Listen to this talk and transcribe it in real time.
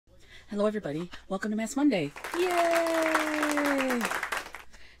Hello everybody, welcome to Mask Monday. Yay!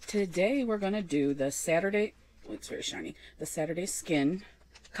 Today we're going to do the Saturday, oh, it's very shiny, the Saturday Skin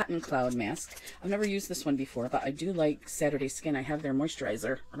Cotton Cloud Mask. I've never used this one before, but I do like Saturday Skin. I have their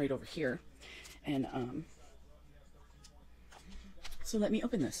moisturizer right over here. And, so let me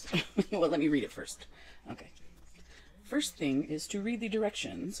open this. Well, let me read it first. Okay. First thing is to read the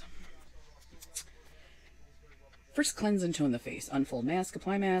directions. First, cleanse and tone the face. Unfold mask,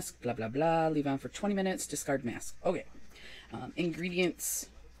 apply mask, blah, blah, blah. Leave on for 20 minutes, discard mask. Okay. Ingredients.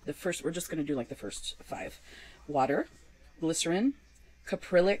 We're just going to do like the first 5. Water, glycerin,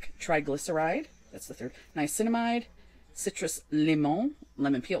 caprylic triglyceride. That's the third. Niacinamide, citrus limon,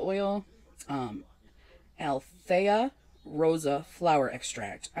 lemon peel oil, Althea rosa flower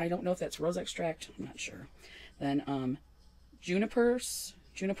extract. I don't know if that's rose extract. I'm not sure. Then Juniperus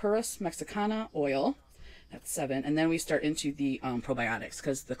mexicana oil. That's 7. And then we start into the probiotics,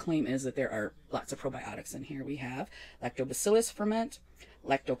 because the claim is that there are lots of probiotics in here. We have lactobacillus ferment,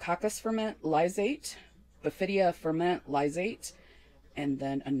 lactococcus ferment, lysate, bifidia ferment, lysate, and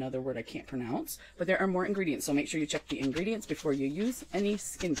then another word I can't pronounce. But there are more ingredients, so make sure you check the ingredients before you use any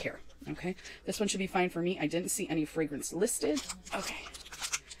skincare. Okay, this one should be fine for me. I didn't see any fragrance listed. Okay,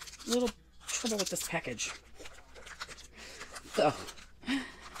 a little trouble with this package. So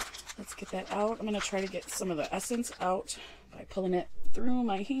let's get that out. I'm going to try to get some of the essence out by pulling it through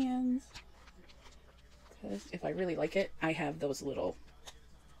my hands. Because if I really like it, I have those little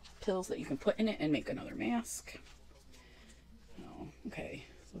pills that you can put in it and make another mask. Oh, okay,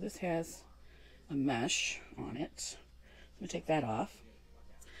 so this has a mesh on it. I'm going to take that off.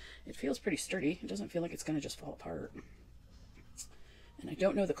 It feels pretty sturdy. It doesn't feel like it's going to just fall apart. And I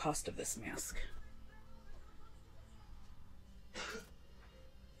don't know the cost of this mask.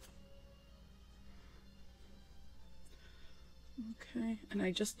 Okay, and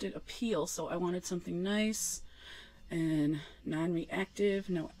I just did a peel, so I wanted something nice and non-reactive,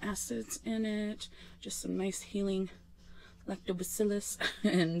 no acids in it, just some nice healing lactobacillus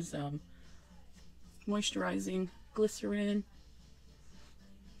and some moisturizing glycerin.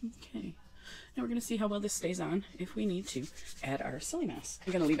 Okay, now we're going to see how well this stays on if we need to add our silly mask.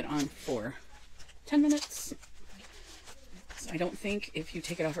 I'm going to leave it on for 10 minutes. So I don't think if you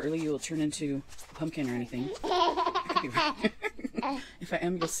take it off early you will turn into a pumpkin or anything. I could be wrong. If I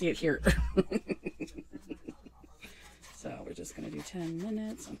am, you'll see it here. So we're just going to do 10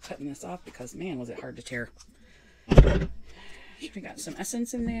 minutes. I'm cutting this off because, man, was it hard to tear. We got some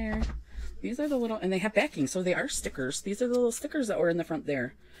essence in there. These are the little, and they have backing, so they are stickers. These are the little stickers that were in the front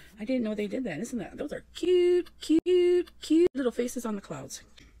there. I didn't know they did that. Isn't that? Those are cute, cute, cute little faces on the clouds.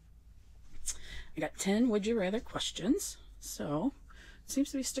 I got 10 would you rather questions. So it seems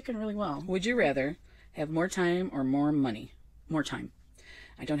to be sticking really well. Would you rather have more time or more money? More time.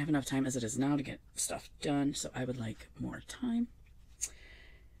 I don't have enough time as it is now to get stuff done, so I would like more time.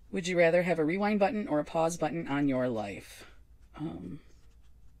 Would you rather have a rewind button or a pause button on your life? A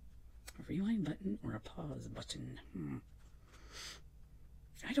rewind button or a pause button?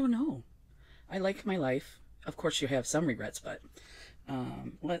 I don't know. I like my life. Of course you have some regrets, but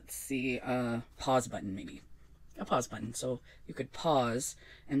let's see, pause button maybe. A pause button, so you could pause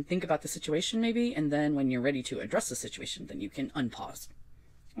and think about the situation maybe, and then when you're ready to address the situation, then you can unpause.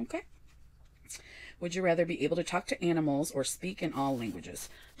 Okay. Would you rather be able to talk to animals or speak in all languages?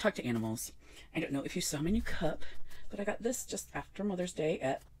 Talk to animals. I don't know if you saw my new cup, but I got this just after Mother's Day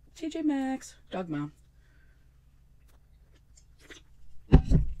at TJ Maxx, Dog Mom.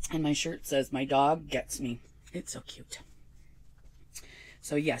 And my shirt says, "My dog gets me." It's so cute.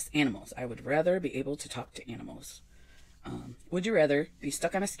 So yes, animals. I would rather be able to talk to animals. Would you rather be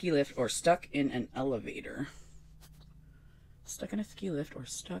stuck on a ski lift or stuck in an elevator? Stuck on a ski lift or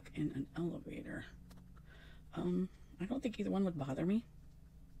stuck in an elevator? I don't think either one would bother me.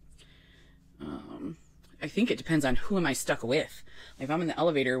 I think it depends on who am I stuck with. Like if I'm in the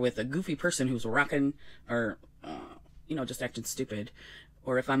elevator with a goofy person who's rocking or, you know, just acting stupid.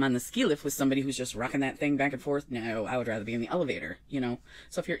 Or if I'm on the ski lift with somebody who's just rocking that thing back and forth, no, I would rather be in the elevator, you know.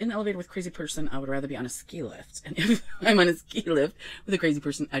 So if you're in the elevator with a crazy person, I would rather be on a ski lift. And if I'm on a ski lift with a crazy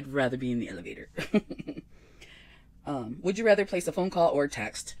person, I'd rather be in the elevator. Would you rather place a phone call or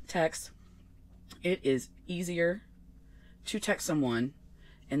text? Text. It is easier to text someone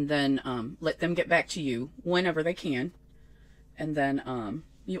and then let them get back to you whenever they can. And then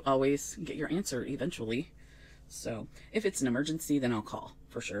you always get your answer eventually. So if it's an emergency, then I'll call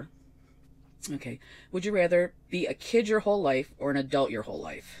for sure. Okay. Would you rather be a kid your whole life or an adult your whole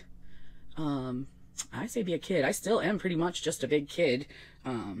life? I say be a kid. I still am pretty much just a big kid.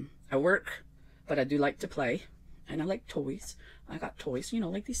 I work, but I do like to play. And I like toys. I got toys, you know,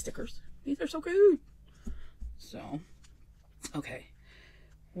 like these stickers. These are so cute. So, okay.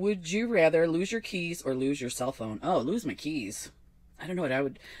 Would you rather lose your keys or lose your cell phone? Oh, lose my keys. I don't know what I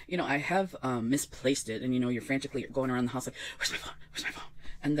would, you know, I have misplaced it, and you know, you're frantically going around the house like, where's my phone? Where's my phone?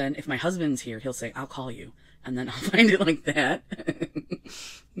 And then if my husband's here, he'll say, I'll call you. And then I'll find it like that.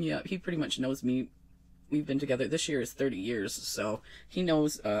 Yeah, he pretty much knows me. We've been together. This year is 30 years, so he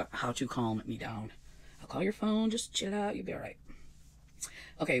knows how to calm me down. I'll call your phone, just chill out, you'll be all right.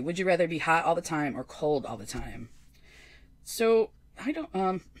 Okay, would you rather be hot all the time or cold all the time? So, I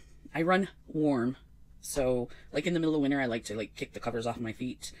don't, I run warm. So, like in the middle of winter, I like to like kick the covers off my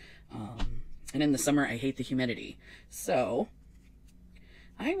feet. And in the summer, I hate the humidity. So,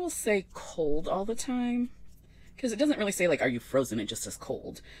 I will say cold all the time. Because it doesn't really say like, are you frozen? It just says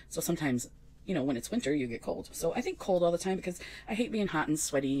cold. So sometimes, you know, when it's winter, you get cold. So I think cold all the time because I hate being hot and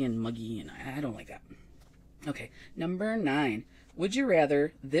sweaty and muggy, and I don't like that. Okay, number 9. Would you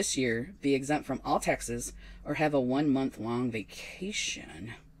rather this year be exempt from all taxes or have a 1-month-long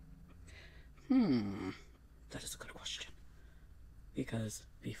vacation? That is a good question. Because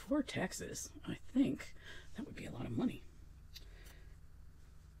before taxes, I think that would be a lot of money.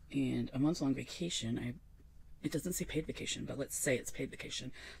 And a month-long vacation, it doesn't say paid vacation, but let's say it's paid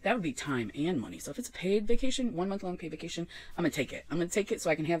vacation. That would be time and money. So if it's a paid vacation, 1-month-long paid vacation, I'm going to take it. I'm going to take it so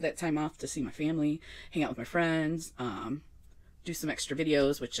I can have that time off to see my family, hang out with my friends, do some extra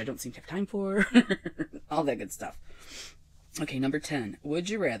videos, which I don't seem to have time for, all that good stuff. Okay, number 10. Would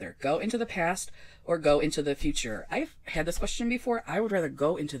you rather go into the past or go into the future? I've had this question before. I would rather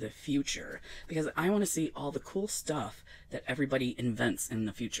go into the future because I want to see all the cool stuff that everybody invents in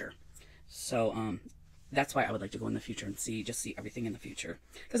the future. So, that's why I would like to go in the future and just see everything in the future.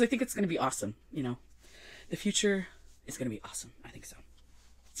 Because I think it's going to be awesome, you know. The future is going to be awesome. I think so.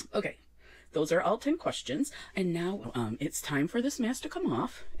 Okay. Those are all 10 questions. And now it's time for this mask to come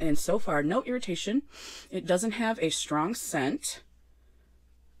off. And so far, no irritation. It doesn't have a strong scent.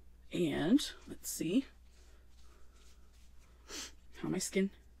 And let's see how my skin,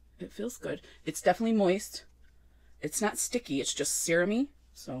 it feels good. It's definitely moist. It's not sticky. It's just serumy.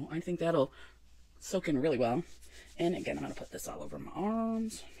 So I think that'll soak in really well. And again, I'm going to put this all over my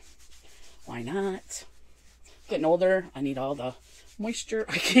arms. Why not? Getting older, I need all the moisture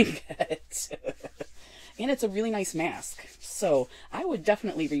I can get. And it's a really nice mask. So I would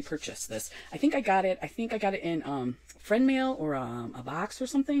definitely repurchase this. I think I got it in friend mail or a box or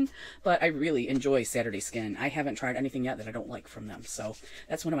something. But I really enjoy Saturday Skin. I haven't tried anything yet that I don't like from them. So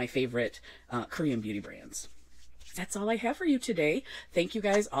that's one of my favorite Korean beauty brands. That's all I have for you today. Thank you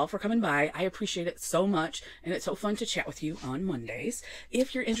guys all for coming by. I appreciate it so much, and it's so fun to chat with you on Mondays.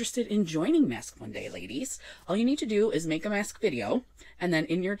 If you're interested in joining Mask Monday Ladies, all you need to do is make a mask video, and then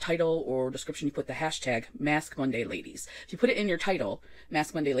in your title or description you put the hashtag Mask Monday Ladies. If you put it in your title,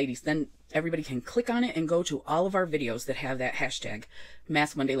 Mask Monday Ladies, then everybody can click on it and go to all of our videos that have that hashtag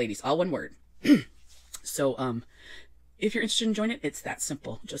Mask Monday Ladies, all one word. So, if you're interested in joining it, it's that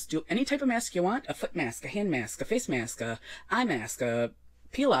simple. Just do any type of mask you want. A foot mask, a hand mask, a face mask, a eye mask, a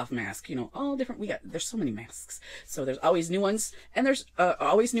peel-off mask. You know, all different. There's so many masks. So there's always new ones. And there's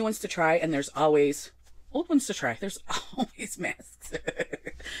always new ones to try. And there's always old ones to try. There's always masks.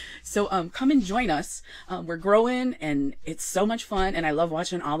 So come and join us. We're growing and it's so much fun, and I love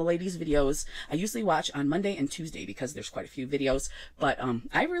watching all the ladies' videos. I usually watch on Monday and Tuesday because there's quite a few videos, but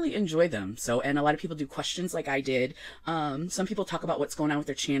I really enjoy them. So, and a lot of people do questions like I did. Some people talk about what's going on with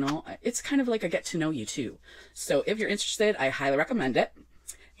their channel. It's kind of like a get to know you too. So if you're interested, I highly recommend it.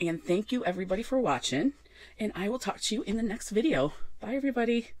 And thank you everybody for watching, and I will talk to you in the next video. Bye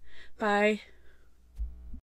everybody. Bye.